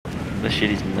This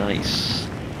shit is nice.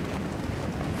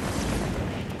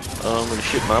 Oh, I'm gonna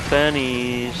shit my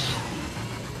panties.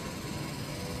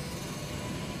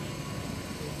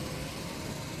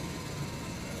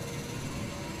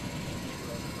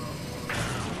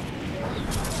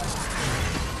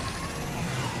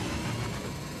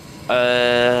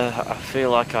 I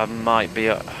feel like I might be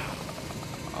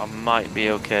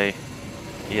okay.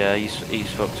 Yeah, he's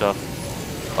fucked off.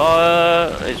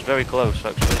 It's very close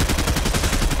actually.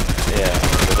 Yeah, I'm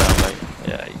gonna go down, mate.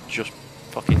 Yeah, he just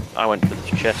fucking. I went for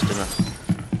the chest and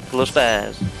full of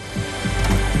stairs.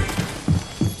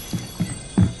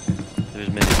 There's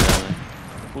minis down there.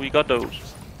 Oh, you got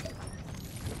those?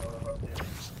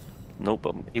 Nope,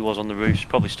 but he was on the roof. He's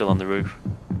probably still on the roof.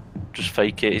 Just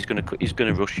fake it. He's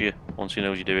gonna rush you once he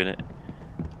knows you're doing it.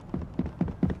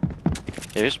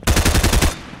 Here he is.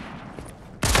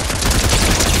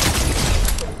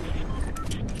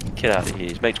 Get out of here.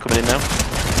 His mate's coming in now.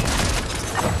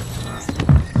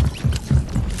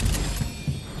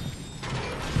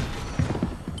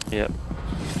 Yep.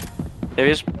 Here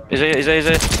he is. Is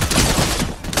he?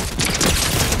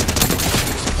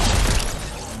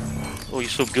 Oh, you're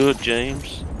so good,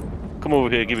 James. Come over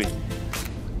here, give me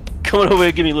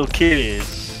a little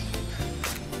kiss.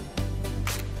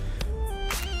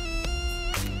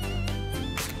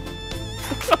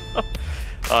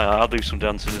 I'll do some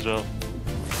dancing as well.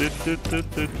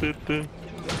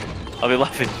 I'll be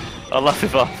laughing. I'll laugh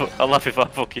if I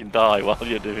fucking die while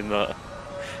you're doing that.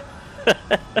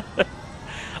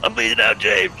 I'm bleeding out,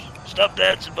 James. Stop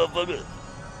dancing, motherfucker.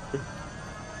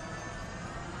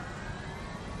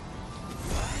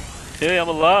 Hey, I'm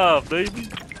alive, baby.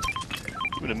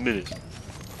 Give it a minute.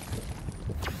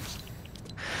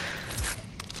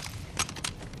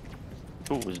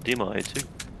 Oh, there's a demo here too.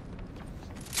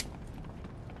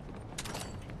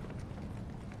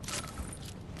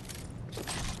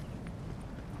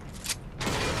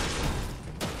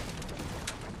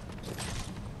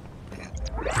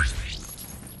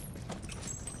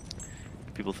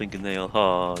 People thinking they are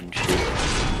hard and shit.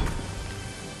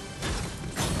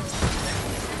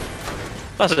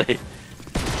 That's it.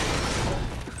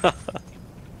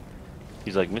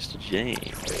 He's like, Mr.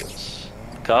 James.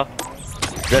 Car?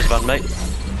 Res van, mate.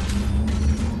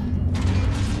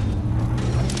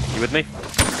 You with me?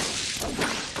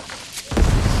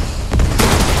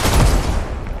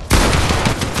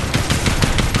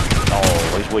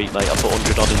 Oh, he's weak, mate. I put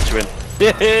 100 odd into him.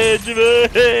 Yeah,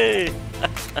 Jimmy!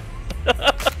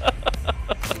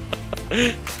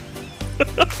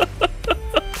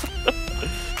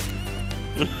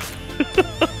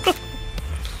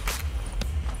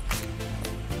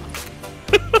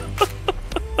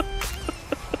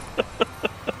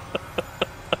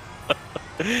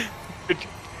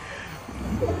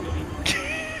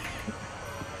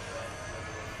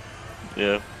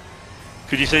 Yeah.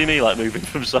 Could you see me like moving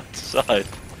from side to side?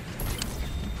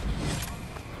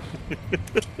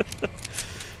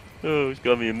 Oh, he's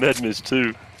got me a medmis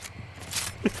too.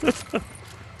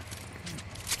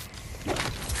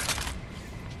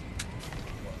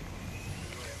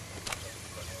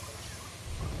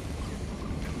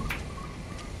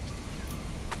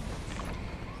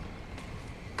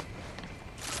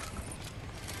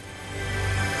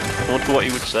 I wonder what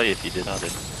he would say if you did that.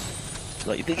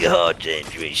 Like, you think you're hard,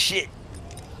 James, you ain't shit.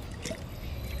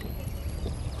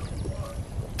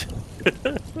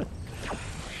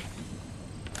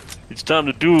 It's time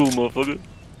to duel, motherfucker.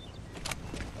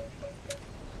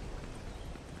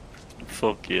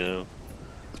 Fuck you.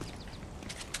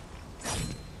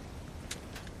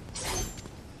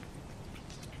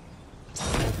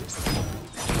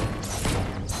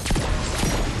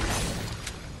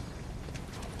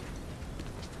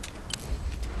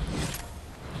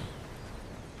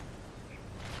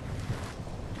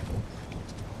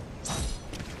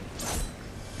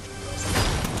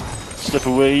 Step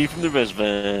away from the res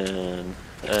van.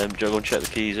 Do you go and check the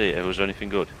keys here? Was there anything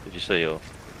good? Did you see or?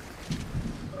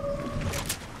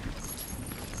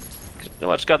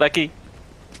 No, I just got that key.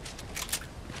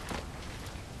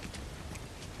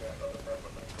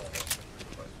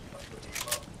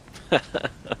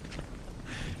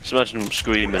 Just imagine him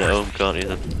screaming at home, can't you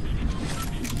then?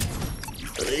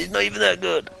 He's not even that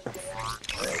good.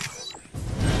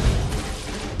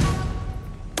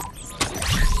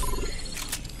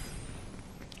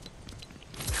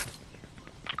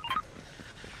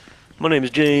 My name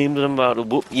is James and I'm about to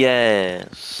whoop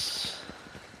yes.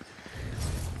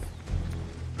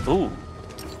 Ooh.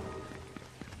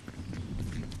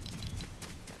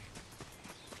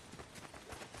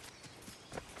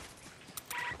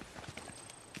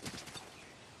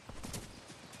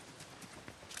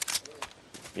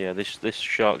 Yeah, this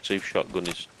Shark Tooth shotgun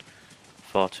is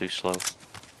far too slow.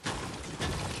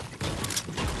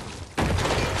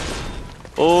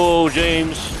 Oh,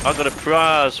 James, I got a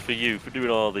prize for you for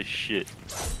doing all this shit.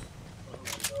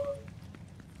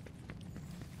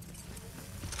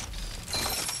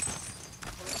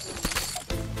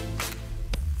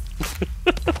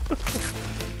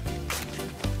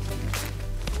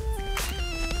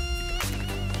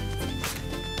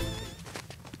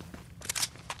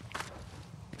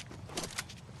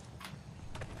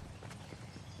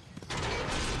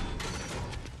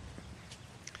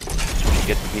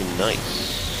 Get to be nice.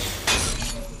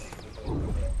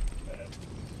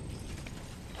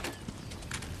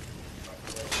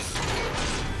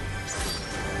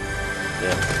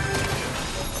 Yeah.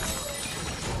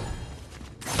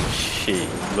 Shit,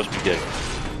 must be gay.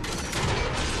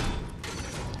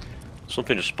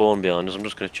 Something just spawned behind us. I'm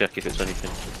just gonna check if it's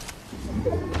anything.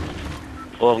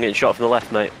 Oh, I'm getting shot from the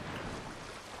left, mate.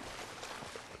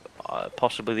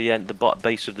 Possibly the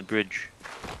base of the bridge.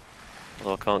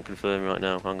 Although I can't confirm right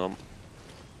now. Hang on.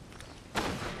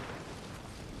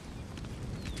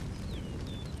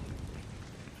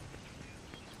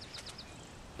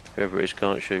 Whoever it is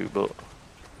can't shoot, but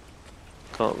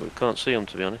can't see them,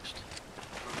 to be honest.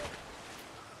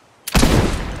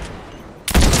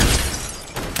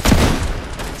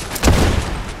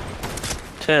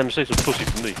 Tam, say some pussy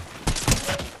for me.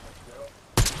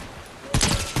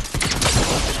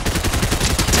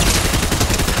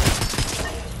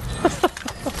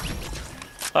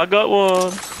 I got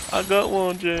one. I got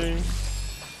one, James.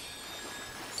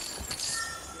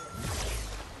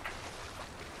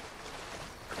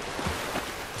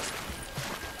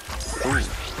 Ooh.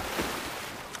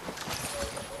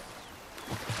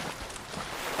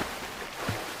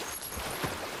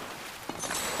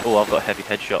 Oh, I've got heavy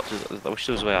headshots. I wish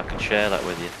there was a way I could share that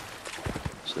with you,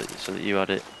 so that you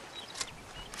had it.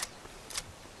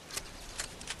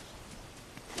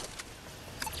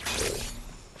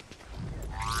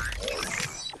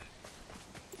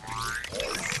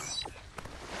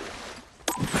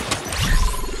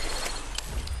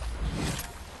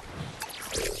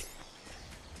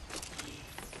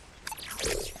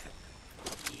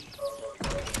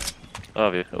 Oh,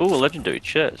 have you? Oh, a legendary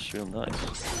chest, real nice.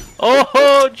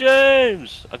 Oh,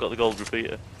 James! I got the gold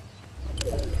repeater.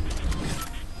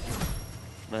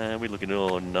 Man, we're looking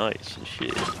all nice and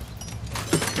shit.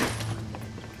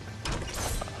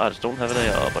 I just don't have an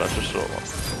AR, but I just saw one.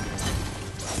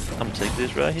 I'm gonna take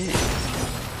this right here.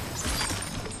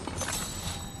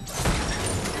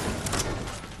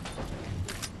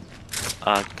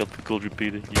 I got the gold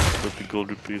repeater. You got the gold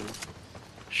repeater.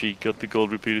 She got the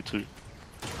gold repeater too.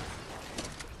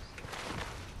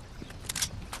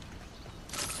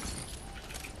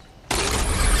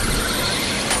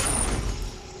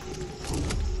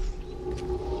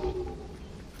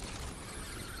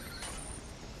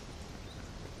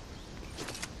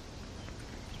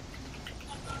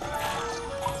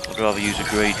 I'd rather use a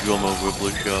grey drum over a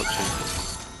blue shark too.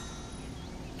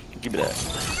 Give me that.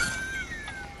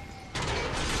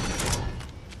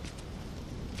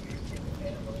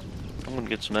 I'm gonna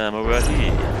get some ammo right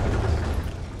here.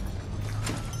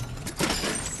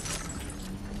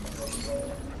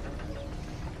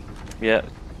 Yeah,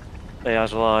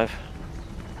 AI's alive.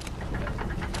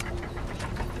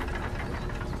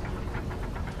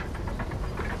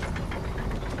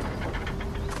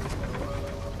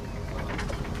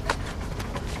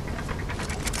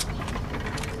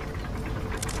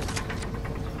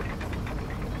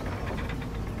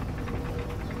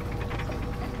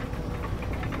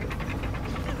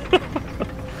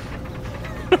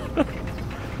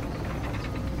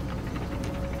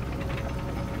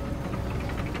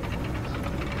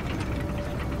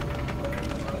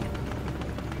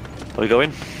 Are we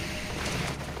going? No,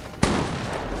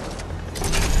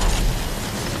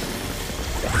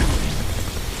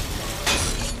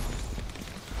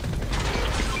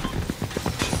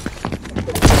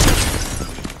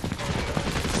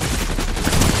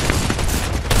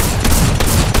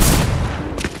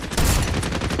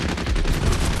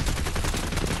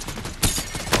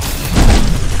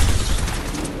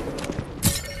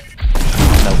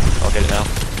 I'll get it now.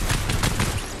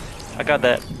 I got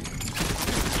that.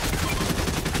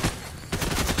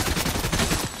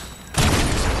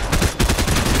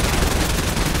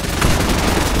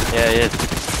 Yeah, he is.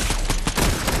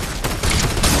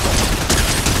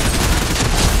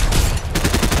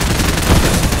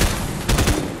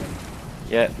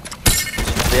 Yeah.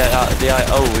 The AI,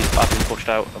 oh, I've been pushed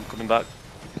out. I'm coming back.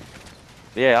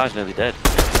 The AI's nearly dead.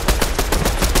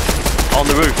 On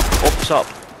the roof, up top.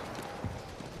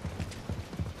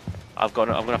 I'm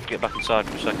gonna have to get back inside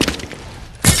for a second.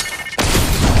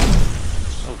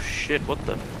 Oh shit! What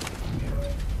the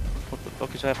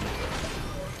fuck is happening?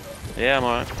 Yeah, I'm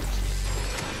alright.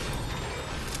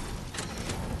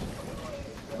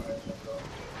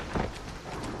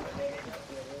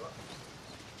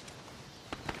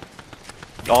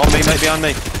 Oh, me, mate, behind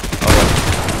me. Oh, yeah.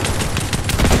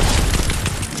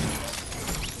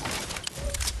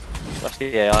 That's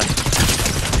the AI.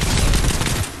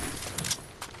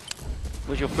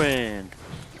 Where's your friend?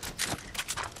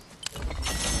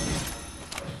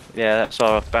 Yeah, that's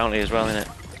our bounty as well, isn't it?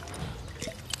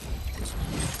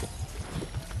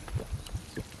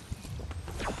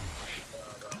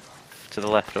 To the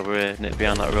left over here, isn't it?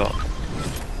 Behind that rock.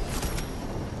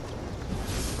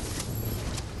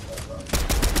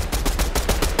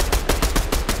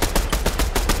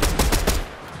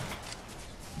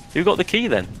 Who got the key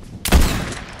then?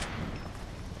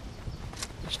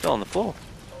 It's still on the floor.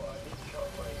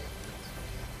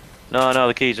 No,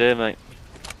 the key's here, mate.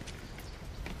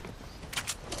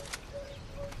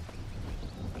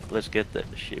 Let's get that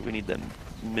shit. We need them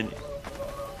mini.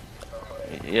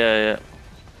 Yeah.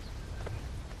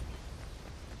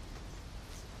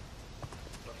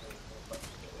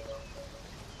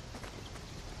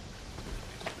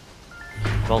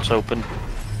 Vault's open.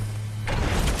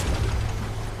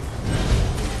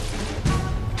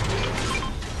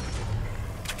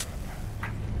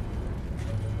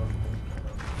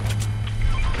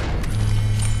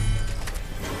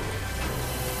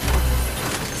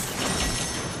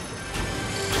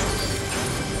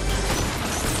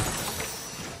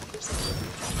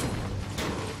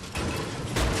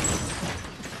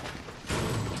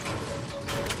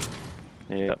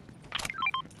 Yep.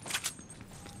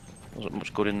 Wasn't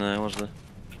much good in there, was there?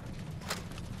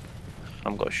 I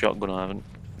haven't got a shotgun, I haven't.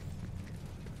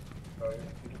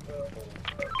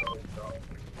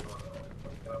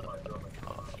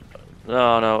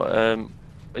 No,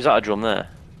 is that a drum there?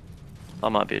 That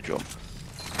might be a drum.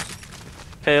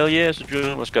 Hell yeah, it's a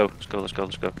drum. Let's go. Don't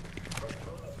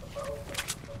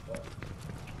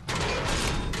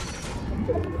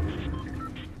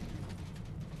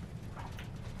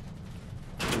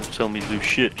tell me to do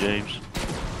shit, James.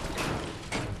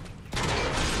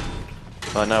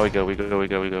 Right, now we go.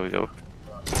 Yep.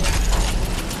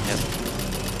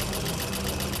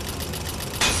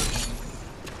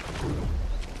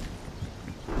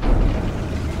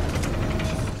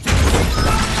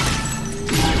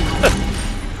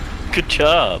 Good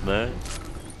job, man.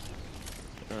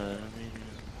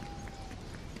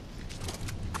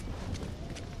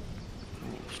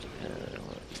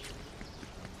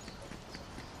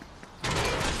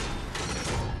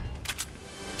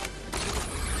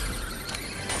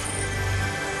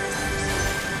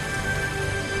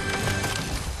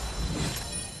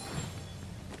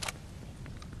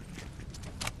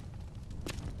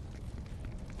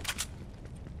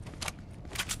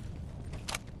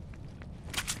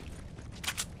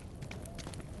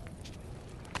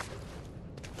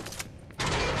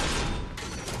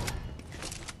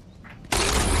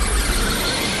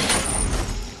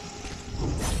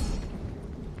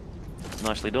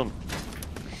 Nicely done.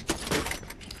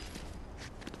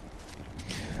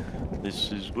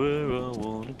 This is where I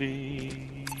wanna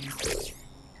be.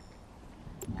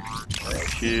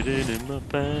 Shitting in my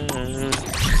pants.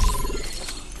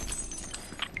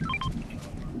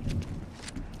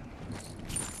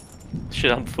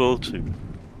 Shit, I'm full too.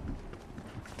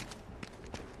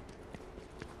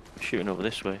 Shooting over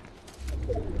this way.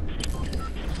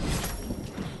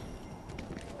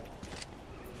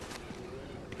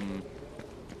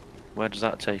 Where does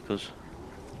that take us?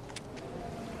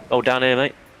 Oh, down here,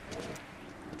 mate.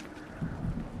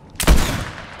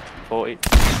 40.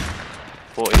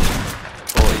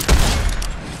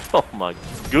 Oh my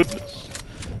goodness.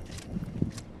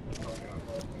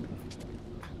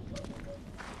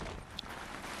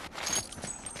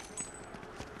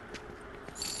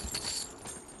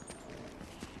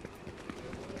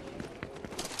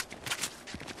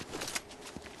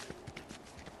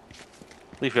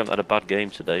 At least we haven't had a bad game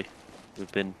today.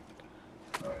 We've been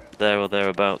there or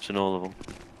thereabouts in all of them.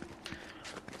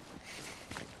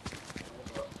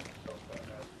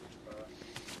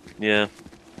 Yeah.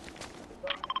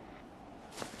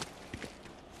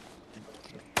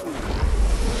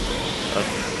 A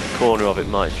corner of it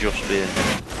might just be in.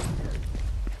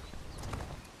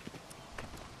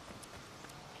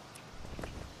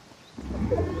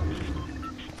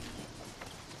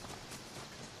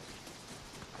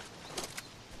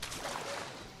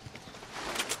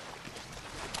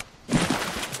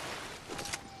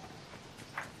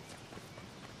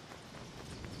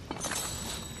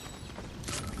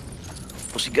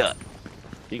 What's he got?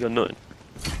 He got nothing.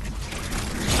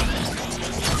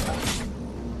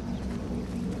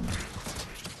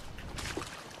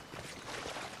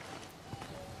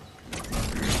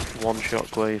 One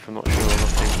shockwave, I'm not sure. I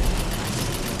think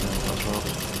that's well.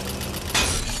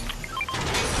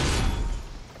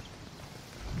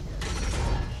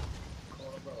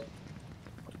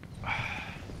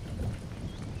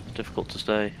 It's difficult to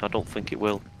say. I don't think it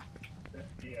will.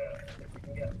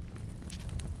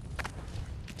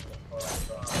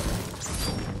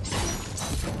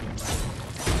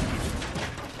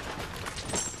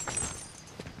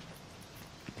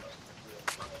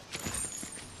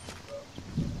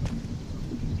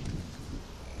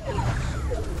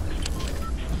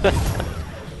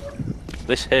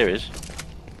 This here is.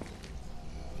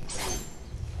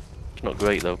 It's not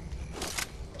great though.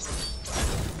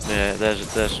 Yeah, there's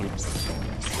some.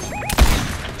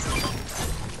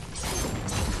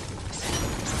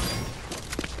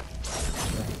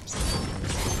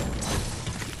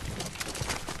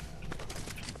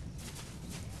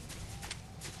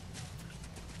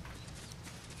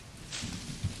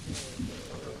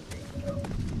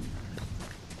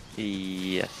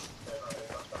 Yes.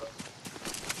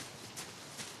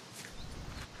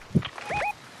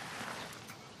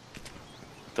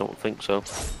 Don't think so.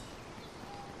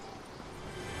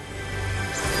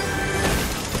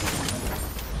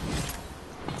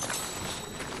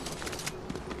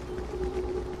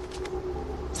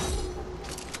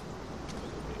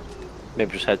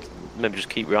 Maybe just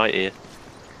keep right here.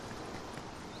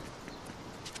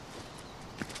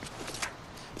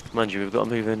 Mind you, we've got to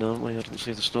move in, haven't we? I didn't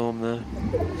see the storm there.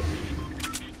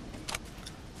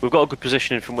 We've got a good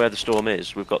positioning from where the storm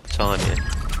is. We've got the time here.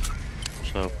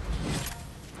 So.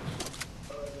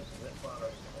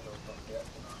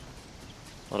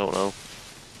 I don't know.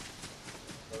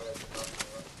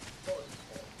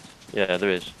 Yeah,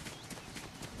 there is.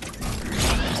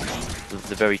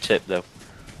 The very tip, though.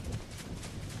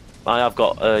 I have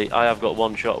got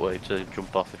one shockwave to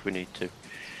jump off if we need to.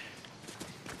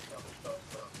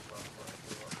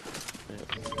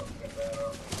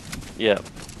 Yeah.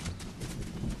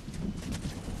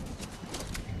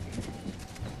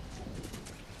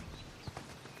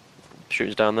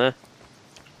 Shooters down there.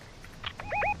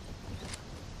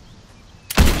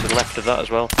 To the left of that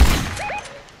as well.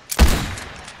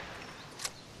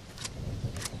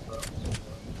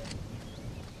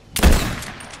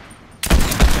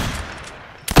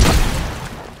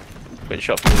 Getting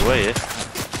shot from the way here.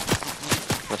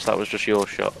 Unless that was just your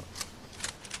shot.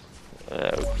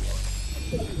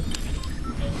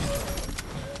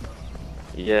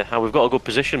 Yeah, we've got a good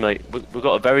position, mate. We've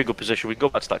got a very good position. We can go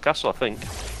back to that castle, I think.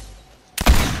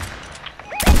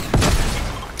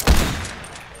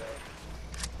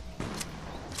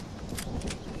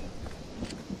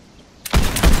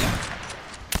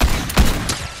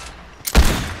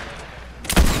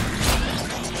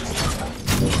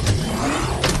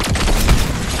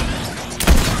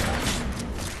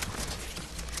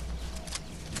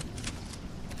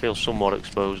 Feel somewhat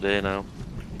exposed here now.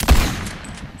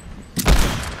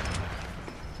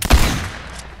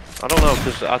 I don't know,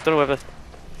 because I don't know whether.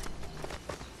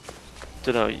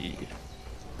 Don't know.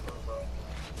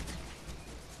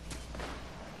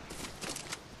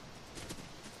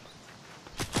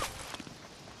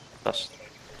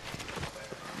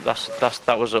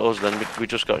 That was at us then. We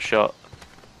just got shot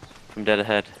from dead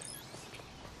ahead.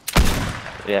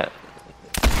 Yeah.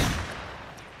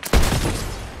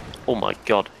 Oh my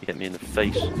god, he hit me in the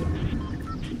face.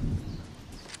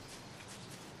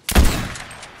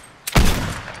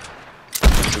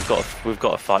 We've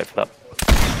got to fight for that.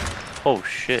 Oh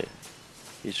shit.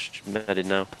 He's medded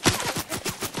now.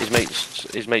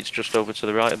 His mate's just over to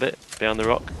the right a bit, behind the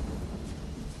rock.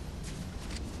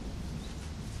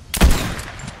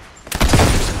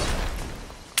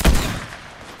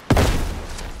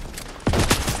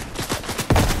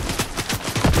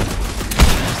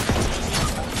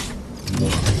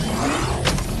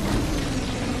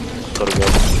 Gotta go.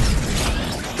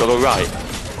 Gotta go right.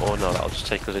 Oh no, that'll just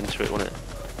take us into it, won't it?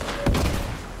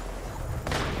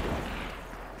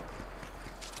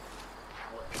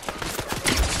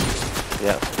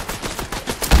 Yeah.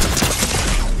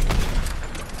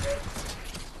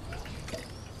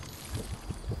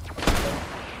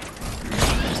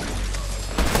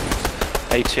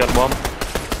 $80 on one.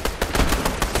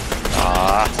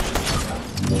 Ah.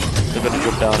 They're going to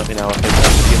jump down at me now, I think.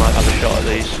 You might have a shot at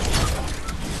these.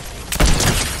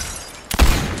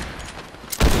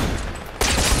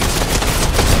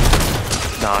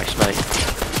 Nice, mate.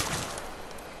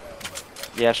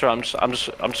 Yeah, sorry, I'm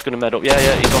just gonna med up. Yeah,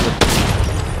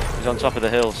 he's on top of the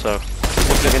hill, so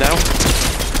looking at me now.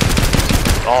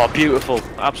 Oh, beautiful.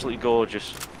 Absolutely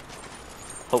gorgeous.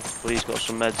 Hopefully he's got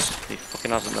some meds. He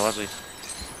fucking hasn't though, has he?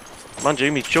 Man,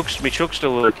 you, me chug's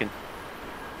still working.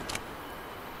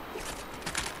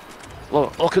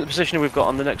 Look at the positioning we've got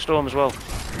on the next storm as well.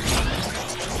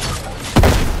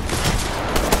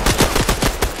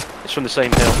 It's from the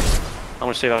same hill. I'm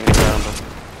gonna see if I can get around them.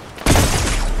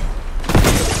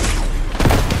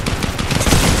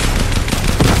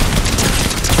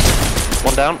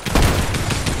 One down.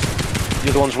 The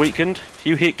other one's weakened.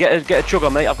 You hit, get a chug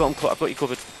on, mate. I've got you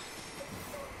covered.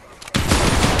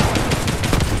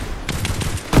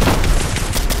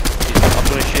 I've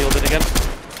got his shielded again.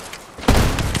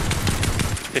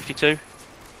 52.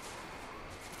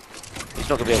 He's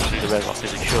not gonna be able to see the res off,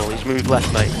 is he? Surely. He's moved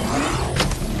left, mate.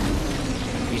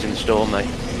 He's in the storm, mate.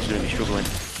 He's gonna be struggling.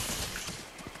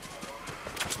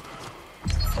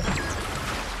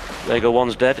 There you go.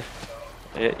 One's dead.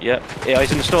 Yeah,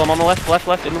 he's in the storm on the left,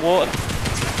 in the water.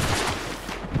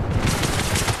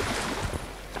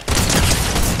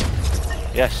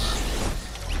 Yes.